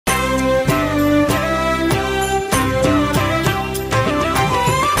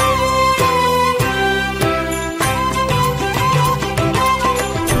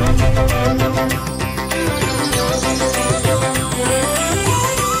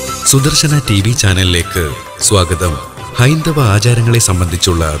Sudarshana TV ചാനലിലേക്ക് സ്വാഗതം. ഹൈന്ദവ ആചാരങ്ങളെ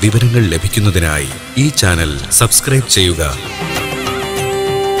സംബന്ധിച്ചുള്ള വിവരങ്ങൾ ലഭിക്കുന്നതിനായി ഈ ചാനൽ സബ്സ്ക്രൈബ് ചെയ്യുക.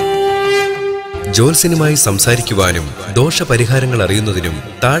 ജ്യോത്സ്യനുമായി സംസാരിക്കുവാനും ദോഷപരിഹാരങ്ങൾ അറിയുന്നതിനും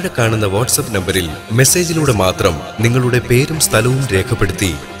താഴെ കാണുന്ന വാട്സ്ആപ്പ് നമ്പറിൽ മെസ്സേജിലൂടെ മാത്രം നിങ്ങളുടെ പേരും സ്ഥലവും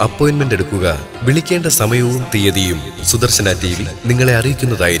രേഖപ്പെടുത്തി അപ്പോയിന്റ്മെന്റ് എടുക്കുക. വിളിക്കേണ്ട സമയവും തീയതിയും സുദർശന TV നിങ്ങളെ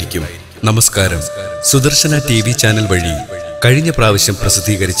അറിയിക്കുന്നതായിരിക്കും. നമസ്കാരം. സുദർശന TV ചാനൽ വഴി കഴിഞ്ഞ പ്രാവശ്യം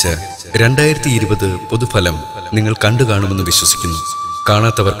പ്രസിദ്ധീകരിച്ച 2020 പൊതുഫലം നിങ്ങൾ കണ്ടു കാണുമെന്ന് വിശ്വസിക്കുന്നു.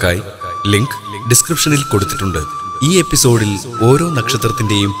 കാണാത്തവർക്കായി ലിങ്ക് ഡിസ്ക്രിപ്ഷനിൽ കൊടുത്തിട്ടുണ്ട്. ഈ എപ്പിസോഡിൽ ഓരോ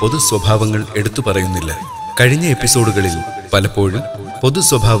നക്ഷത്രത്തിന്റെയും പൊതു സ്വഭാവങ്ങൾ എടുത്തു പറയുന്നില്ല. കഴിഞ്ഞ എപ്പിസോഡുകളിൽ പലപ്പോഴും പൊതു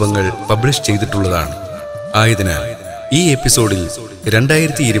സ്വഭാവങ്ങൾ പബ്ലിഷ് ചെയ്തിട്ടുള്ളതാണ്. ആയതിനാൽ ഈ എപ്പിസോഡിൽ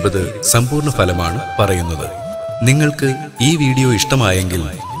 2020 സമ്പൂർണ്ണ ഫലമാണ് പറയുന്നത്. നിങ്ങൾക്ക് ഈ വീഡിയോ ഇഷ്ടമായെങ്കിൽ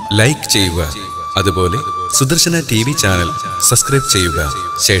ലൈക്ക് ചെയ്യുക. അതുപോലെ സുദർശന TV ചാനൽ സബ്സ്ക്രൈബ് ചെയ്യുക.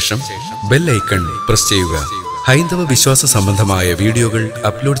 ശേഷം ബെൽ ഐക്കൺ പ്രസ് ചെയ്യുക. ഹൈന്ദവ വിശ്വാസ സംബന്ധമായ വീഡിയോകൾ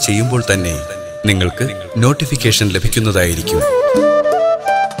അപ്ലോഡ് ചെയ്യുമ്പോൾ തന്നെ നിങ്ങൾക്ക് നോട്ടിഫിക്കേഷൻ ലഭിക്കുന്നതായിരിക്കും.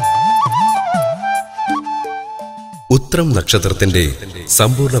 ഉത്രം നക്ഷത്രത്തിന്റെ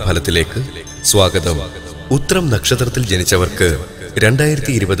സമ്പൂർണ്ണ ഫലത്തിലേക്ക് സ്വാഗതം. ഉത്രം നക്ഷത്രത്തിൽ ജനിച്ചവർക്ക്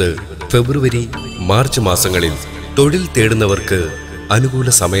 2020 ഫെബ്രുവരി മാർച്ച് മാസങ്ങളിൽ തൊഴിൽ തേടുന്നവർക്ക് അനുകൂല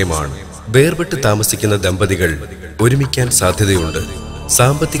സമയമാണ്. വേർപെട്ട് താമസിക്കുന്ന ദമ്പതികൾ ഒരുമിക്കാൻ സാധ്യതയുണ്ട്.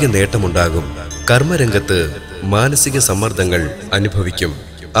 സാമ്പത്തിക നേട്ടമുണ്ടാകും. കർമ്മരംഗത്ത് മാനസിക സമ്മർദ്ദങ്ങൾ അനുഭവിക്കും.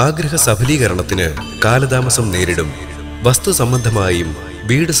 ആഗ്രഹ സഫലീകരണത്തിന് കാലതാമസം നേരിടും. വസ്തു സംബന്ധമായും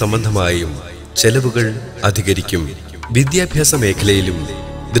വീട് സംബന്ധമായും ചെലവുകൾ അധികരിക്കും. വിദ്യാഭ്യാസ മേഖലയിലും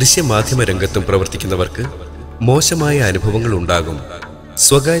ദൃശ്യമാധ്യമ രംഗത്തും പ്രവർത്തിക്കുന്നവർക്ക് മോശമായ അനുഭവങ്ങൾ ഉണ്ടാകും.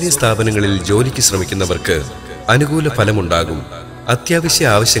 സ്വകാര്യ സ്ഥാപനങ്ങളിൽ ജോലിക്ക് ശ്രമിക്കുന്നവർക്ക് അനുകൂല ഫലമുണ്ടാകും. അത്യാവശ്യ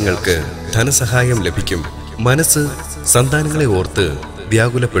ആവശ്യങ്ങൾക്ക് ധനസഹായം ലഭിക്കും. മനസ്സ് സന്താനങ്ങളെ ഓർത്ത്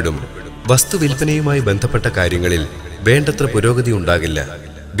വ്യാകുലപ്പെടും. വസ്തു വിൽപ്പനയുമായി ബന്ധപ്പെട്ട കാര്യങ്ങളിൽ വേണ്ടത്ര പുരോഗതി ഉണ്ടാകില്ല.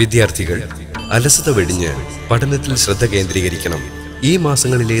 വിദ്യാർത്ഥികൾ അലസത വെടിഞ്ഞ് പഠനത്തിൽ ശ്രദ്ധ കേന്ദ്രീകരിക്കണം. ഈ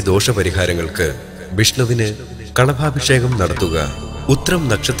മാസങ്ങളിലെ ദോഷപരിഹാരങ്ങൾക്ക് വിഷ്ണുവിന് കളഭാഭിഷേകം നടത്തുക. ഉത്രം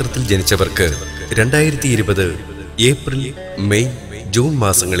നക്ഷത്രത്തിൽ ജനിച്ചവർക്ക് 2020 ഏപ്രിൽ, മെയ്, ജൂൺ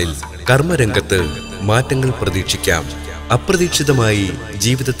മാസങ്ങളിൽ കർമ്മരംഗത്ത് മാറ്റങ്ങൾ പ്രതീക്ഷിക്കാം. അപ്രതീക്ഷിതമായി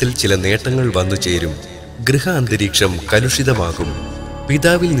ജീവിതത്തിൽ ചില നേട്ടങ്ങൾ വന്നു ചേരും. ഗൃഹ അന്തരീക്ഷം കലുഷിതമാകും.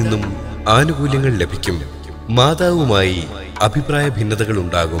 പിതാവിൽ നിന്നും ആനുകൂല്യങ്ങൾ ലഭിക്കും. മാതാവുമായി അഭിപ്രായ ഭിന്നതകൾ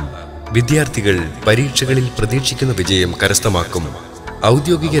ഉണ്ടാകും. വിദ്യാർത്ഥികൾ പരീക്ഷകളിൽ പ്രതീക്ഷിക്കുന്ന വിജയം കരസ്ഥമാക്കും.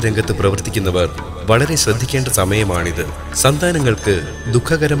 ഔദ്യോഗിക രംഗത്ത് പ്രവർത്തിക്കുന്നവർ വളരെ ശ്രദ്ധിക്കേണ്ട സമയമാണിത്. സന്താനങ്ങൾക്ക്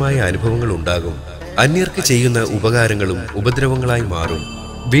ദുഃഖകരമായ അനുഭവങ്ങൾ ഉണ്ടാകും. അന്യർക്ക് ചെയ്യുന്ന ഉപകാരങ്ങളും ഉപദ്രവങ്ങളായി മാറും.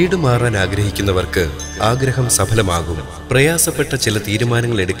 വീട് മാറാൻ ആഗ്രഹിക്കുന്നവർക്ക് ആഗ്രഹം സഫലമാകും. പ്രയാസപ്പെട്ട ചില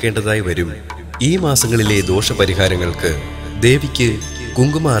തീരുമാനങ്ങൾ എടുക്കേണ്ടതായി വരും. ഈ മാസങ്ങളിലെ ദോഷപരിഹാരങ്ങൾക്ക് ദേവിക്ക്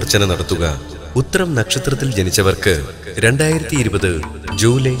കുങ്കുമാർച്ചന നടത്തുക. ഉത്രം നക്ഷത്രത്തിൽ ജനിച്ചവർക്ക് 2020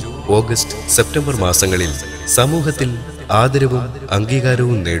 ജൂലൈ, ഓഗസ്റ്റ്, സെപ്റ്റംബർ മാസങ്ങളിൽ സമൂഹത്തിൽ ആദരവും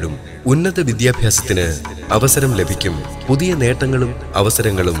അംഗീകാരവും നേടും. ഉന്നത വിദ്യാഭ്യാസത്തിന് അവസരം ലഭിക്കും. പുതിയ നേട്ടങ്ങളും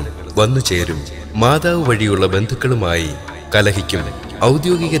അവസരങ്ങളും വന്നു ചേരും. മാതാവ് വഴിയുള്ള ബന്ധുക്കളുമായി കലഹിക്കും.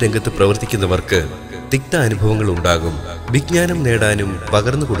 ഔദ്യോഗിക രംഗത്ത് പ്രവർത്തിക്കുന്നവർക്ക് തിക്ത അനുഭവങ്ങൾ ഉണ്ടാകും. വിജ്ഞാനം നേടാനും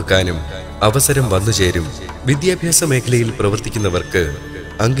പകർന്നു കൊടുക്കാനും അവസരം വന്നു ചേരും. വിദ്യാഭ്യാസ മേഖലയിൽ പ്രവർത്തിക്കുന്നവർക്ക്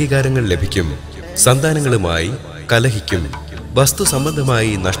അംഗീകാരങ്ങൾ ലഭിക്കും. സന്താനങ്ങളുമായി കലഹിക്കും. വസ്തു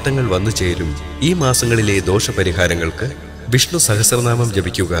സംബന്ധമായി നഷ്ടങ്ങൾ വന്നു ചേരും. ഈ മാസങ്ങളിലെ ദോഷപരിഹാരങ്ങൾക്ക് വിഷ്ണു സഹസ്രനാമം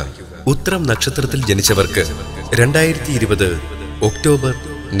ജപിക്കുക. ഉത്രം നക്ഷത്രത്തിൽ ജനിച്ചവർക്ക് 2020 ഒക്ടോബർ,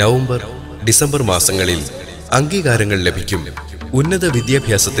 നവംബർ, ഡിസംബർ മാസങ്ങളിൽ അംഗീകാരങ്ങൾ ലഭിക്കും. ഉന്നത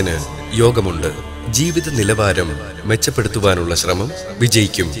വിദ്യാഭ്യാസത്തിന് യോഗമുണ്ട്. ജീവിത നിലവാരം മെച്ചപ്പെടുത്തുവാനുള്ള ശ്രമം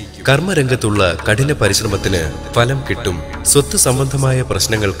വിജയിക്കും. കർമ്മരംഗത്തുള്ള കഠിന പരിശ്രമത്തിന് ഫലം കിട്ടും. സ്വത്ത് സംബന്ധമായ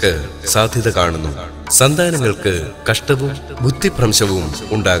പ്രശ്നങ്ങൾക്ക് സാധ്യത കാണുന്നു. സന്താനങ്ങൾക്ക് കഷ്ടവും ബുദ്ധിഭ്രംശവും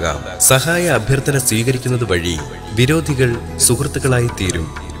ഉണ്ടാകാം. സഹായ അഭ്യർത്ഥന സ്വീകരിക്കുന്നത് വഴി വിരോധികൾ സുഹൃത്തുക്കളായി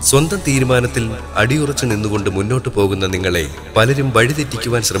തീരും. സ്വന്തം തീരുമാനത്തിൽ അടിയുറച്ചു നിന്നുകൊണ്ട് മുന്നോട്ടു പോകുന്ന നിങ്ങളെ പലരും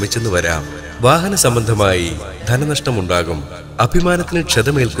വഴിതെറ്റിക്കുവാൻ ശ്രമിച്ചെന്ന് വരാം. വാഹന സംബന്ധമായി ധനനഷ്ടമുണ്ടാകും. അഭിമാനത്തിന്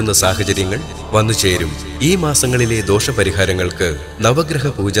ക്ഷതമേൽക്കുന്ന സാഹചര്യങ്ങൾ വന്നു ചേരും. ഈ മാസങ്ങളിലെ ദോഷപരിഹാരങ്ങൾക്ക് നവഗ്രഹ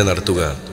പൂജ നടത്തുക.